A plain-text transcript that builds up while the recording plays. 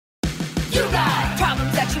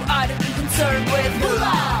concerned with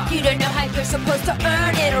moolah. You don't know how you're supposed to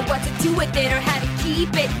earn it, or what to do with it, or how to keep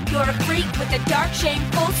it. You're a freak with a dark,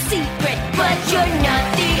 shameful secret, but you're not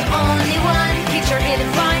the only one. Get your hidden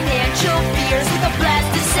financial fears with a blast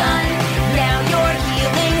of sun. Now your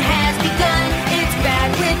healing has begun. It's Bad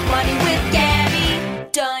with Money with Gabby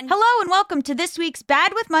Dunn. Hello and welcome to this week's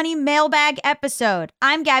Bad with Money mailbag episode.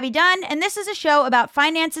 I'm Gabby Dunn, and this is a show about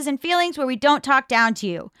finances and feelings where we don't talk down to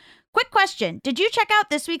you. Quick question. Did you check out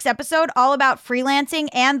this week's episode all about freelancing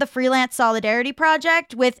and the Freelance Solidarity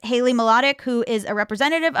Project with Haley Melodic, who is a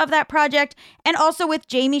representative of that project, and also with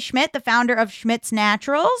Jamie Schmidt, the founder of Schmidt's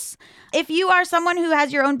Naturals? If you are someone who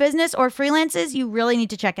has your own business or freelances, you really need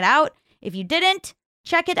to check it out. If you didn't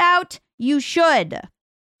check it out, you should.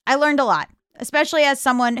 I learned a lot, especially as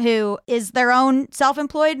someone who is their own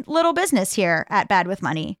self-employed little business here at Bad with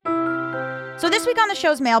Money. So this week on the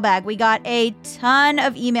show's mailbag, we got a ton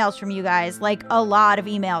of emails from you guys, like a lot of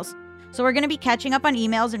emails. So we're going to be catching up on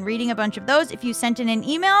emails and reading a bunch of those. If you sent in an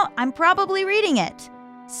email, I'm probably reading it.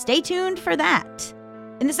 Stay tuned for that.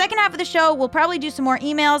 In the second half of the show, we'll probably do some more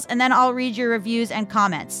emails, and then I'll read your reviews and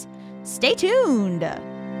comments. Stay tuned.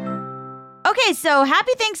 Okay, so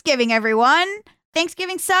happy Thanksgiving, everyone.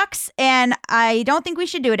 Thanksgiving sucks, and I don't think we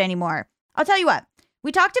should do it anymore. I'll tell you what.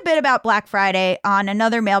 We talked a bit about Black Friday on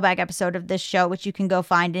another mailbag episode of this show, which you can go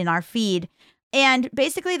find in our feed. And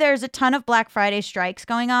basically, there's a ton of Black Friday strikes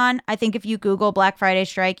going on. I think if you Google Black Friday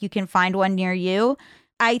strike, you can find one near you.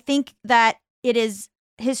 I think that it is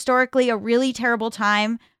historically a really terrible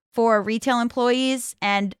time for retail employees,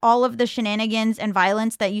 and all of the shenanigans and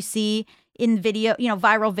violence that you see in video,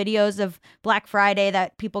 viral videos of Black Friday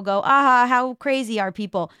that people go, aha, how crazy are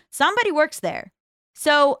people? Somebody works there.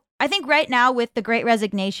 So I think right now with the Great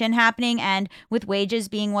Resignation happening and with wages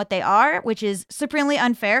being what they are, which is supremely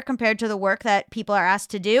unfair compared to the work that people are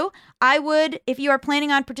asked to do, I would, if you are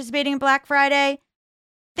planning on participating in Black Friday,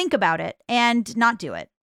 think about it and not do it.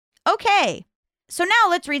 Okay, so now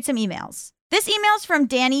let's read some emails. This email's from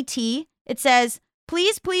Danny T. It says,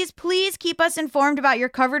 please, please, please keep us informed about your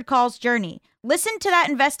covered calls journey. Listen to that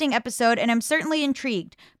investing episode and I'm certainly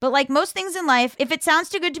intrigued. But like most things in life, if it sounds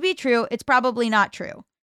too good to be true, it's probably not true.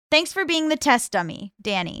 Thanks for being the test dummy,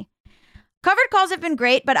 Danny. Covered calls have been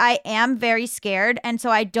great, but I am very scared. And so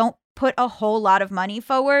I don't put a whole lot of money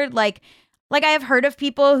forward. Like I have heard of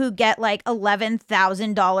people who get like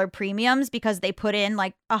 $11,000 premiums because they put in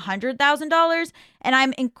like $100,000. And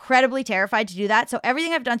I'm incredibly terrified to do that. So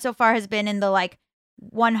everything I've done so far has been in the like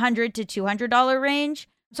 $100 to $200 range.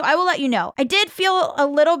 So I will let you know. I did feel a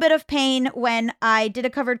little bit of pain when I did a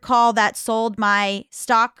covered call that sold my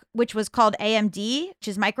stock, which was called AMD, which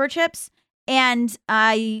is microchips. And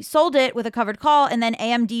I sold it with a covered call and then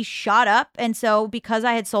AMD shot up. And so because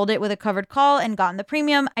I had sold it with a covered call and gotten the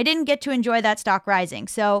premium, I didn't get to enjoy that stock rising.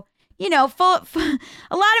 So, a lot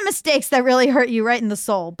of mistakes that really hurt you right in the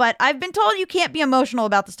soul. But I've been told you can't be emotional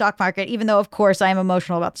about the stock market, even though, of course, I am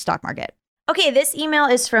emotional about the stock market. Okay, this email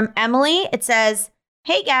is from Emily. It says,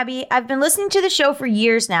 hey, Gabby, I've been listening to the show for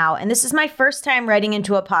years now, and this is my first time writing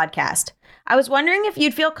into a podcast. I was wondering if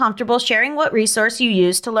you'd feel comfortable sharing what resource you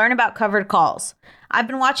use to learn about covered calls. I've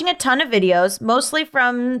been watching a ton of videos, mostly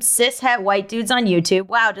from cishet white dudes on YouTube.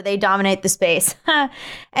 Wow, do they dominate the space?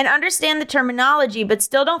 And understand the terminology, but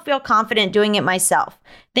still don't feel confident doing it myself.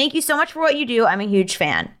 Thank you so much for what you do. I'm a huge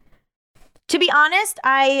fan. To be honest,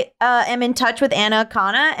 I am in touch with Anna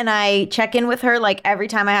Akana, and I check in with her like every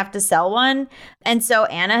time I have to sell one. And so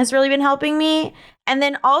Anna has really been helping me. And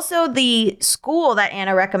then also the school that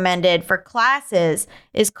Anna recommended for classes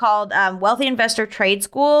is called Wealthy Investor Trade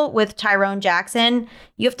School with Tyrone Jackson.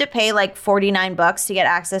 You have to pay like $49 to get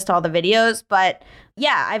access to all the videos. But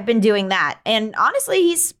yeah, I've been doing that. And honestly,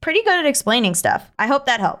 he's pretty good at explaining stuff. I hope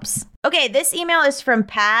that helps. Okay, this email is from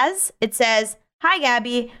Paz. It says, hi,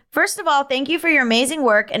 Gabby. First of all, thank you for your amazing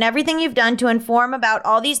work and everything you've done to inform about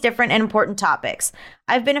all these different and important topics.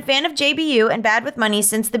 I've been a fan of JBU and Bad with Money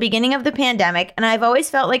since the beginning of the pandemic, and I've always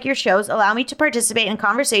felt like your shows allow me to participate in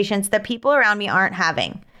conversations that people around me aren't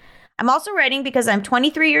having. I'm also writing because I'm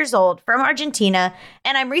 23 years old, from Argentina,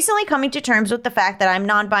 and I'm recently coming to terms with the fact that I'm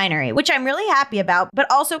non-binary, which I'm really happy about,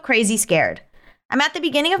 but also crazy scared. I'm at the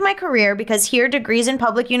beginning of my career because here degrees in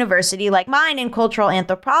public university like mine in cultural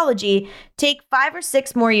anthropology take 5 or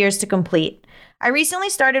 6 more years to complete. I recently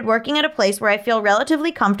started working at a place where I feel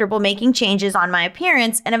relatively comfortable making changes on my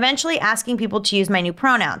appearance and eventually asking people to use my new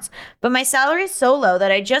pronouns. But my salary is so low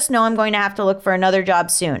that I just know I'm going to have to look for another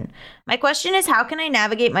job soon. My question is, how can I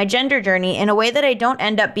navigate my gender journey in a way that I don't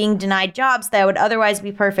end up being denied jobs that I would otherwise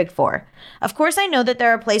be perfect for? Of course, I know that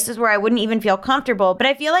there are places where I wouldn't even feel comfortable, but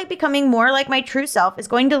I feel like becoming more like my true self is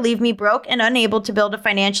going to leave me broke and unable to build a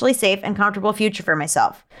financially safe and comfortable future for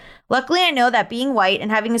myself. Luckily, I know that being white and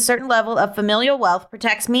having a certain level of familial wealth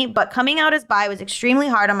protects me, but coming out as bi was extremely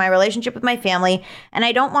hard on my relationship with my family, and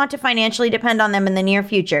I don't want to financially depend on them in the near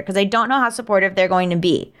future because I don't know how supportive they're going to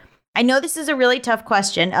be. I know this is a really tough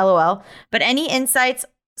question, LOL, but any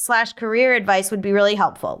insights/career advice would be really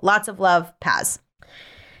helpful. Lots of love, Paz.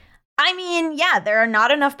 I mean, yeah, there are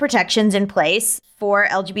not enough protections in place for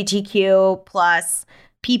LGBTQ plus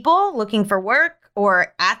people looking for work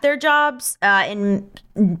or at their jobs. In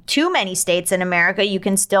too many states in America, you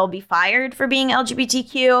can still be fired for being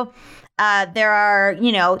LGBTQ. There are,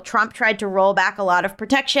 Trump tried to roll back a lot of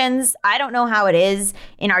protections. I don't know how it is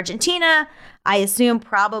in Argentina. I assume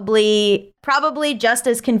probably just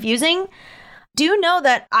as confusing. Do know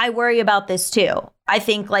that I worry about this too. I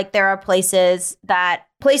think like there are places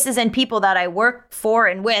and people that I work for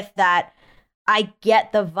and with that I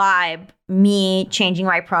get the vibe, me changing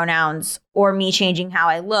my pronouns or me changing how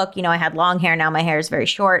I look. I had long hair. Now my hair is very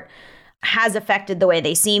short, has affected the way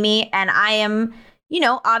they see me. And I am,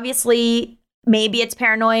 obviously maybe it's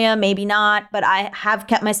paranoia, maybe not, but I have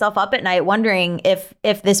kept myself up at night wondering if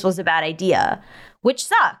this was a bad idea, which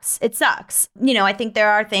sucks. It sucks. I think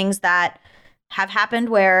there are things that have happened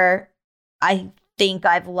where I think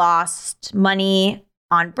I've lost money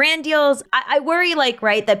on brand deals. I worry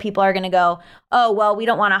that people are going to go, oh, well, we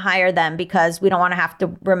don't want to hire them because we don't want to have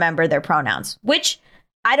to remember their pronouns, which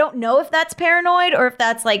I don't know if that's paranoid or if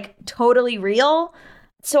that's totally real.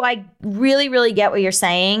 So I really, really get what you're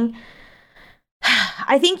saying.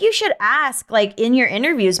 I think you should ask in your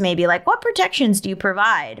interviews, maybe what protections do you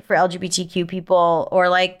provide for LGBTQ people? Or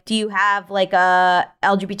do you have a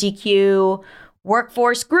LGBTQ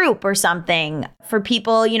workforce group or something for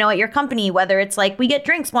people, at your company, whether it's we get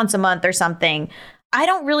drinks once a month or something. I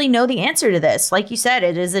don't really know the answer to this. Like you said,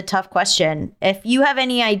 it is a tough question. If you have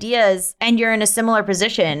any ideas and you're in a similar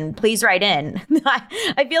position, please write in.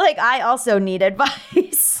 I feel like I also need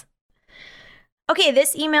advice. Okay,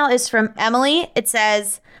 this email is from Emily. It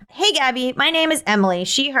says, "Hey, Gabby, my name is Emily,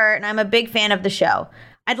 she, her, and I'm a big fan of the show.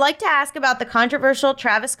 I'd like to ask about the controversial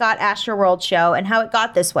Travis Scott Astroworld show and how it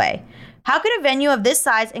got this way. How could a venue of this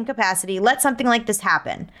size and capacity let something like this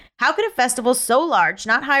happen? How could a festival so large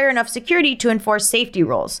not hire enough security to enforce safety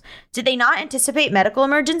rules? Did they not anticipate medical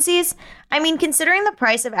emergencies? I mean, considering the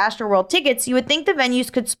price of Astroworld tickets, you would think the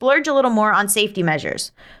venues could splurge a little more on safety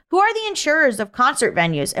measures. Who are the insurers of concert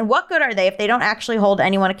venues, and what good are they if they don't actually hold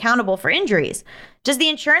anyone accountable for injuries? Does the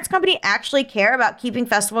insurance company actually care about keeping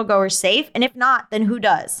festival goers safe? And if not, then who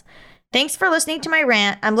does? Thanks for listening to my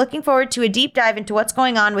rant. I'm looking forward to a deep dive into what's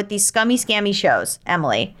going on with these scummy, scammy shows."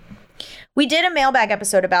 Emily. We did a mailbag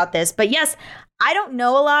episode about this, but yes, I don't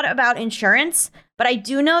know a lot about insurance, but I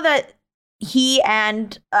do know that he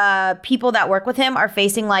and people that work with him are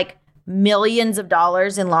facing millions of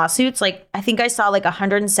dollars in lawsuits. I think I saw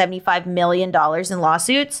 $175 million in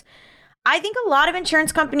lawsuits. I think a lot of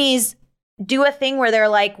insurance companies do a thing where they're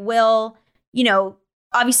well,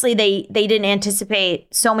 obviously, they didn't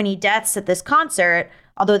anticipate so many deaths at this concert,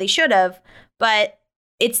 although they should have. But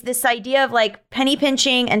it's this idea of penny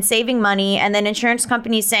pinching and saving money, and then insurance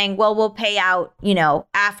companies saying, well, we'll pay out,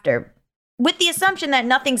 after, with the assumption that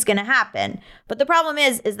nothing's going to happen. But the problem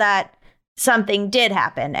is that something did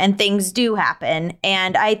happen and things do happen.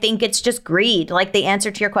 And I think it's just greed. The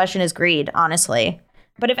answer to your question is greed, honestly.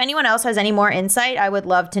 But if anyone else has any more insight, I would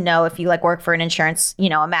love to know if you work for an insurance,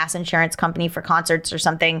 a mass insurance company for concerts or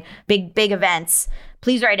something, big events,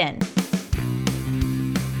 please write in.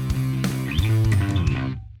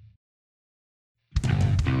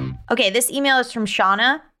 Okay, this email is from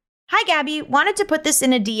Shauna. "Hi, Gabby. Wanted to put this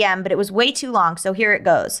in a DM, but it was way too long, so here it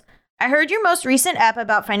goes. I heard your most recent ep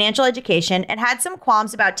about financial education and had some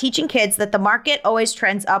qualms about teaching kids that the market always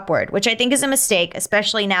trends upward, which I think is a mistake,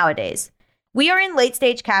 especially nowadays. We are in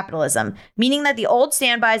late-stage capitalism, meaning that the old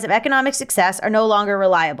standbys of economic success are no longer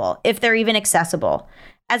reliable, if they're even accessible.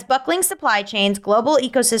 As buckling supply chains, global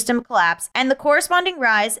ecosystem collapse, and the corresponding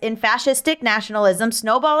rise in fascistic nationalism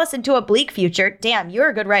snowball us into a bleak future," damn, you're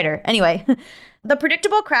a good writer. Anyway, "the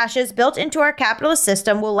predictable crashes built into our capitalist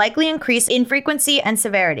system will likely increase in frequency and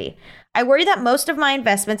severity. I worry that most of my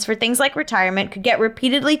investments for things like retirement could get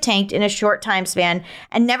repeatedly tanked in a short time span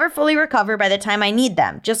and never fully recover by the time I need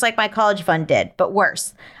them, just like my college fund did, but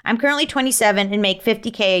worse. I'm currently 27 and make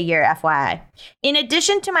 $50K a year, FYI. In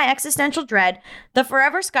addition to my existential dread, the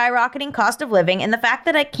forever skyrocketing cost of living and the fact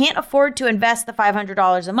that I can't afford to invest the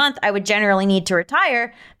 $500 a month I would generally need to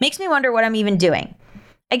retire makes me wonder what I'm even doing.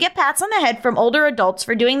 I get pats on the head from older adults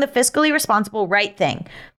for doing the fiscally responsible right thing,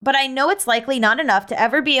 but I know it's likely not enough to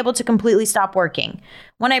ever be able to completely stop working.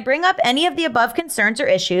 When I bring up any of the above concerns or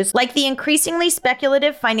issues, like the increasingly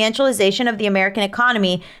speculative financialization of the American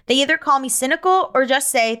economy, they either call me cynical or just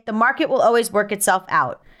say the market will always work itself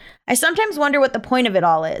out. I sometimes wonder what the point of it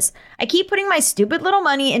all is. I keep putting my stupid little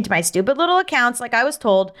money into my stupid little accounts like I was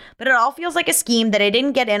told, but it all feels like a scheme that I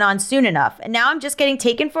didn't get in on soon enough, and now I'm just getting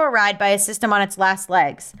taken for a ride by a system on its last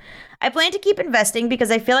legs. I plan to keep investing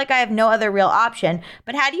because I feel like I have no other real option,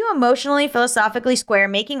 but how do you emotionally, philosophically square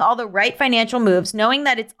making all the right financial moves knowing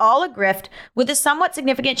that it's all a grift with a somewhat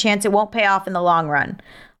significant chance it won't pay off in the long run?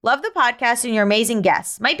 Love the podcast and your amazing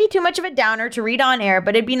guests. Might be too much of a downer to read on air,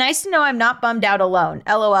 but it'd be nice to know I'm not bummed out alone.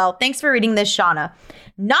 LOL. Thanks for reading this, Shauna.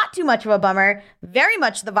 Not too much of a bummer. Very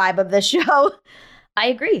much the vibe of this show. I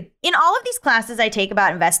agree. In all of these classes I take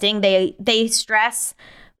about investing, they stress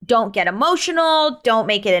don't get emotional, don't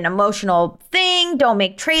make it an emotional thing, don't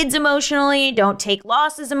make trades emotionally, don't take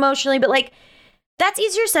losses emotionally, but like, that's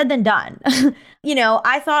easier said than done.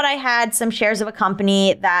 I thought I had some shares of a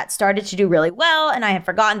company that started to do really well, and I had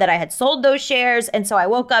forgotten that I had sold those shares. And so I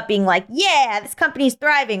woke up being like, yeah, this company's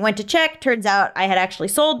thriving. Went to check. Turns out I had actually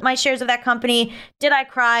sold my shares of that company. Did I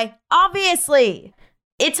cry? Obviously.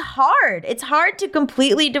 It's hard. It's hard to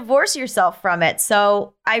completely divorce yourself from it.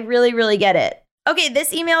 So I really, really get it. Okay,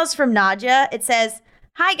 this email is from Nadia. It says,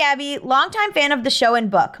 "Hi, Gabby, longtime fan of the show and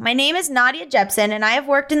book. My name is Nadia Jepson, and I have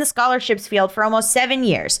worked in the scholarships field for almost 7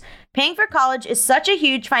 years. Paying for college is such a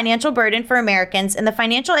huge financial burden for Americans, and the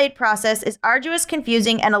financial aid process is arduous,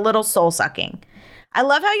 confusing, and a little soul-sucking. I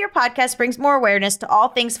love how your podcast brings more awareness to all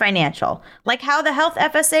things financial. Like how the health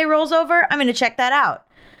FSA rolls over, I'm going to check that out.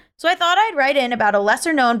 So I thought I'd write in about a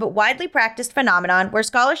lesser known but widely practiced phenomenon where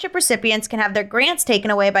scholarship recipients can have their grants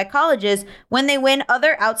taken away by colleges when they win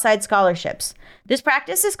other outside scholarships. This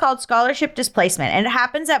practice is called scholarship displacement, and it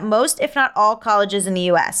happens at most, if not all, colleges in the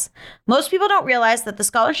U.S. Most people don't realize that the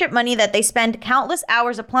scholarship money that they spend countless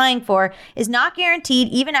hours applying for is not guaranteed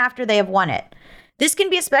even after they have won it. This can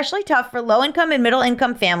be especially tough for low-income and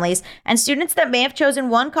middle-income families and students that may have chosen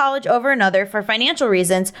one college over another for financial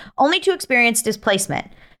reasons, only to experience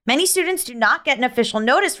displacement. Many students do not get an official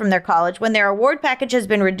notice from their college when their award package has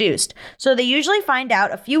been reduced, so they usually find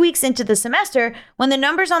out a few weeks into the semester when the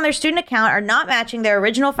numbers on their student account are not matching their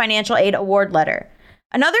original financial aid award letter.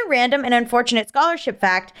 Another random and unfortunate scholarship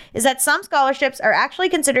fact is that some scholarships are actually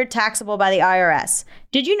considered taxable by the IRS.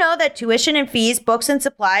 Did you know that tuition and fees, books and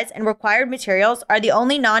supplies, and required materials are the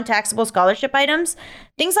only non-taxable scholarship items?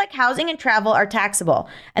 Things like housing and travel are taxable,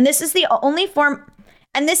 and this is the only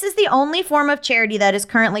form of charity that is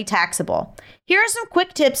currently taxable. Here are some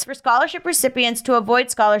quick tips for scholarship recipients to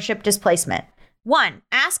avoid scholarship displacement. 1.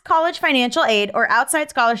 Ask college financial aid or outside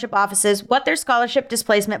scholarship offices what their scholarship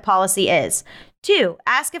displacement policy is. 2.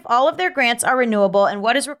 Ask if all of their grants are renewable and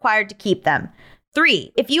what is required to keep them.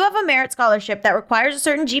 3. If you have a merit scholarship that requires a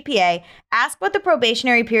certain GPA, ask what the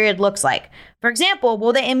probationary period looks like. For example,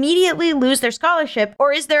 will they immediately lose their scholarship,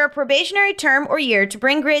 or is there a probationary term or year to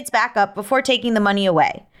bring grades back up before taking the money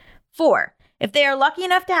away? 4. If they are lucky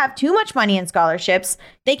enough to have too much money in scholarships,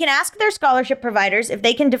 they can ask their scholarship providers if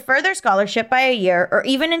they can defer their scholarship by a year or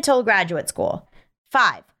even until graduate school.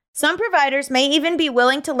 5. Some providers may even be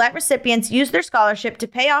willing to let recipients use their scholarship to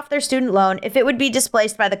pay off their student loan if it would be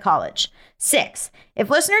displaced by the college. 6. If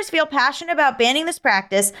listeners feel passionate about banning this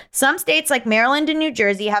practice, some states like Maryland and New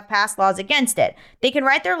Jersey have passed laws against it. They can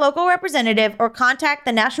write their local representative or contact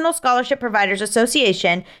the National Scholarship Providers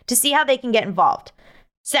Association to see how they can get involved.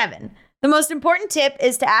 7. The most important tip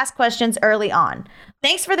is to ask questions early on.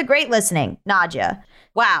 Thanks for the great listening, Nadia.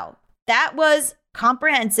 Wow, that was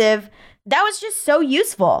comprehensive. That was just so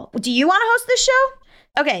useful. Do you want to host this show?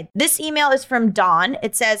 Okay, this email is from Dawn.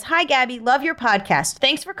 It says, "Hi, Gabby. Love your podcast.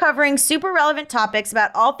 Thanks for covering super relevant topics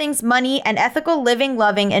about all things money and ethical living,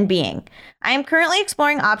 loving, and being. I am currently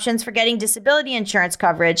exploring options for getting disability insurance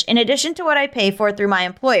coverage in addition to what I pay for through my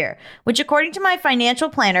employer, which according to my financial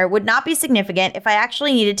planner would not be significant if I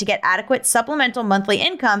actually needed to get adequate supplemental monthly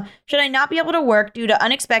income should I not be able to work due to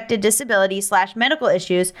unexpected disability/medical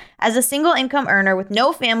issues as a single income earner with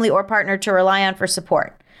no family or partner to rely on for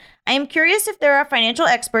support. I am curious if there are financial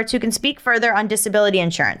experts who can speak further on disability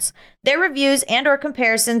insurance, their reviews and or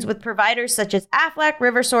comparisons with providers such as Aflac,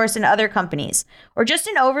 RiverSource, and other companies, or just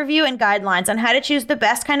an overview and guidelines on how to choose the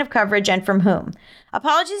best kind of coverage and from whom.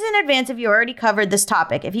 Apologies in advance if you already covered this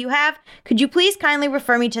topic. If you have, could you please kindly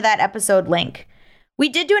refer me to that episode link? We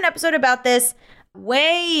did do an episode about this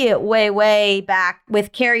way back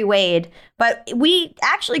with Carrie Wade, but we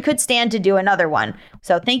actually could stand to do another one.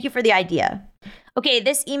 So thank you for the idea. Okay,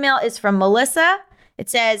 this email is from Melissa. It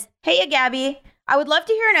says, "Hey, Gabby. I would love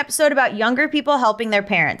to hear an episode about younger people helping their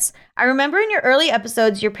parents. I remember in your early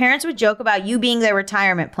episodes, your parents would joke about you being their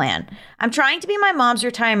retirement plan. I'm trying to be my mom's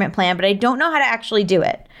retirement plan, but I don't know how to actually do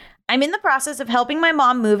it. I'm in the process of helping my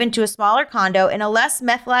mom move into a smaller condo in a less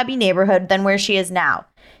meth labby neighborhood than where she is now.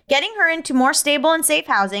 Getting her into more stable and safe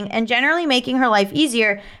housing and generally making her life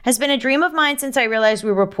easier has been a dream of mine since I realized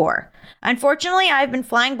we were poor. Unfortunately, I've been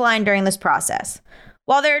flying blind during this process.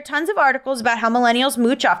 While there are tons of articles about how millennials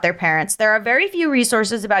mooch off their parents, there are very few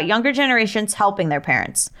resources about younger generations helping their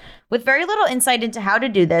parents. With very little insight into how to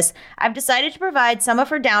do this, I've decided to provide some of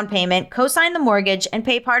her down payment, co-sign the mortgage, and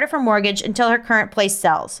pay part of her mortgage until her current place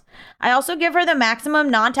sells. I also give her the maximum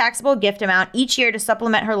non-taxable gift amount each year to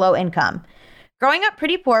supplement her low income. Growing up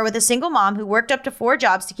pretty poor with a single mom who worked up to 4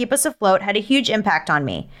 jobs to keep us afloat had a huge impact on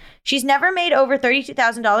me. She's never made over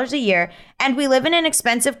 $32,000 a year, and we live in an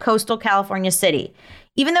expensive coastal California city.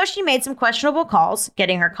 Even though she made some questionable calls,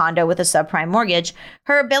 getting her condo with a subprime mortgage,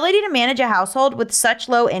 her ability to manage a household with such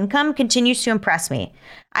low income continues to impress me.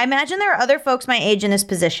 I imagine there are other folks my age in this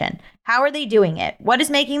position. How are they doing it? What is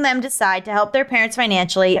making them decide to help their parents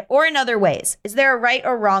financially or in other ways? Is there a right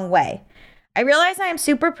or wrong way? I realize I am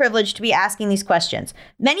super privileged to be asking these questions.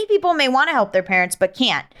 Many people may want to help their parents, but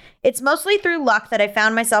can't. It's mostly through luck that I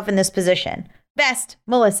found myself in this position. Best,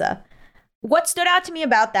 Melissa." What stood out to me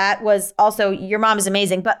about that was also, your mom is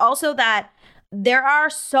amazing, but also that there are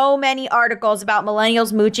so many articles about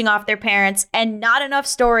millennials mooching off their parents and not enough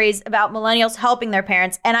stories about millennials helping their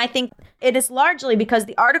parents. And I think it is largely because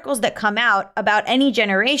the articles that come out about any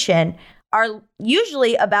generation are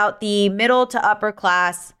usually about the middle to upper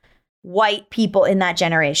class white people in that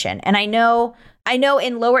generation. And I know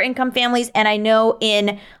in lower income families and I know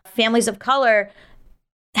in families of color,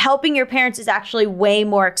 helping your parents is actually way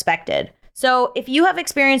more expected. So if you have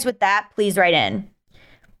experience with that, please write in.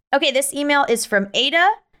 Okay, this email is from Ada.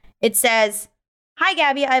 It says, "Hi,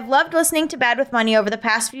 Gabby. I've loved listening to Bad with Money over the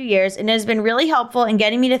past few years, and it has been really helpful in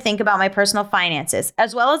getting me to think about my personal finances,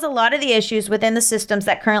 as well as a lot of the issues within the systems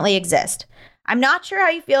that currently exist. I'm not sure how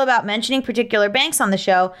you feel about mentioning particular banks on the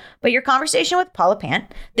show, but your conversation with Paula Pant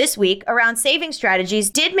this week around saving strategies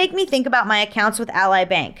did make me think about my accounts with Ally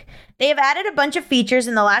Bank. They have added a bunch of features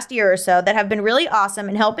in the last year or so that have been really awesome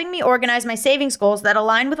in helping me organize my savings goals that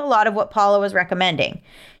align with a lot of what Paula was recommending.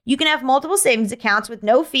 You can have multiple savings accounts with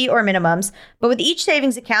no fee or minimums, but with each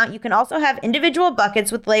savings account, you can also have individual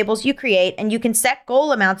buckets with labels you create, and you can set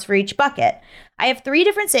goal amounts for each bucket. I have 3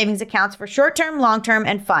 different savings accounts for short-term, long-term,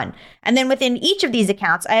 and fun. And then within each of these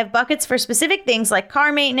accounts, I have buckets for specific things like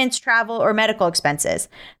car maintenance, travel, or medical expenses.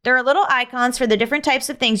 There are little icons for the different types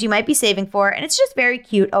of things you might be saving for, and it's just very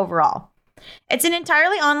cute overall. It's an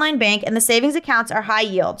entirely online bank, and the savings accounts are high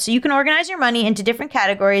yield, so you can organize your money into different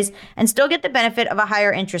categories and still get the benefit of a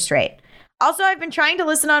higher interest rate. Also, I've been trying to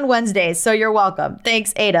listen on Wednesdays, so you're welcome.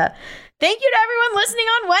 Thanks, Ada." Thank you to everyone listening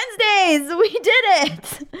on Wednesdays. We did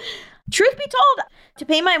it. Truth be told, to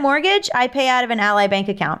pay my mortgage, I pay out of an Ally Bank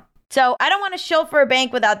account. So I don't want to shill for a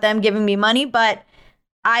bank without them giving me money, but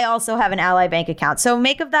I also have an Ally Bank account. So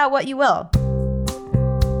make of that what you will.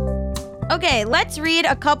 Okay, let's read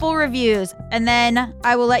a couple reviews, and then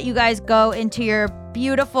I will let you guys go into your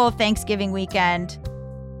beautiful Thanksgiving weekend,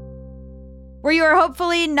 where you are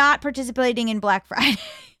hopefully not participating in Black Friday.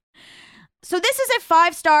 So this is a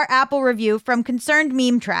 5-star Apple review from Concerned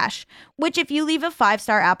Meme Trash, which if you leave a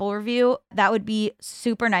 5-star Apple review, that would be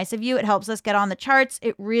super nice of you. It helps us get on the charts.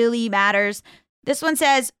 It really matters. This one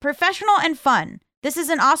says, "Professional and fun. This is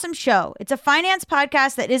an awesome show. It's a finance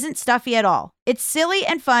podcast that isn't stuffy at all. It's silly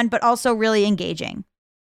and fun, but also really engaging."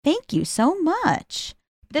 Thank you so much.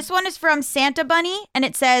 This one is from Santa Bunny, and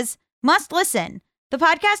it says, "Must listen. The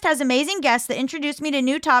podcast has amazing guests that introduce me to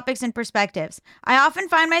new topics and perspectives. I often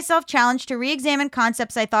find myself challenged to re-examine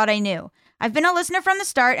concepts I thought I knew. I've been a listener from the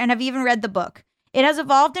start and have even read the book. It has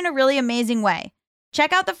evolved in a really amazing way.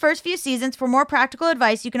 Check out the first few seasons for more practical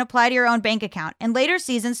advice you can apply to your own bank account, and later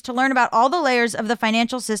seasons to learn about all the layers of the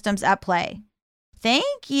financial systems at play."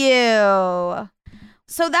 Thank you.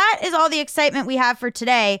 So that is all the excitement we have for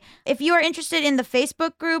today. If you are interested in the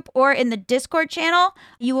Facebook group or in the Discord channel,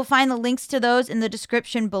 you will find the links to those in the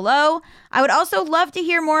description below. I would also love to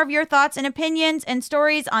hear more of your thoughts and opinions and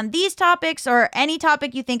stories on these topics or any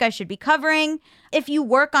topic you think I should be covering. If you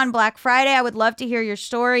work on Black Friday, I would love to hear your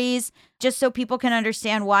stories, just so people can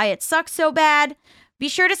understand why it sucks so bad. Be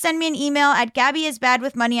sure to send me an email at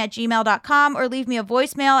gabbyisbadwithmoney@gmail.com or leave me a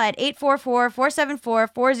voicemail at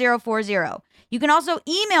 844-474-4040. You can also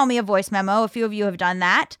email me a voice memo. A few of you have done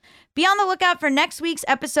that. Be on the lookout for next week's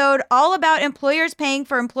episode all about employers paying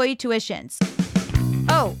for employee tuitions.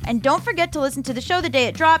 Oh, and don't forget to listen to the show the day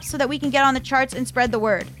it drops so that we can get on the charts and spread the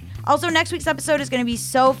word. Also, next week's episode is going to be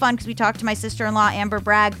so fun because we talked to my sister-in-law, Amber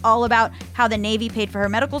Bragg, all about how the Navy paid for her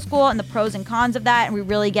medical school and the pros and cons of that, and we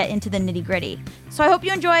really get into the nitty-gritty. So I hope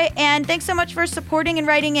you enjoy, and thanks so much for supporting and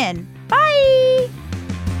writing in. Bye!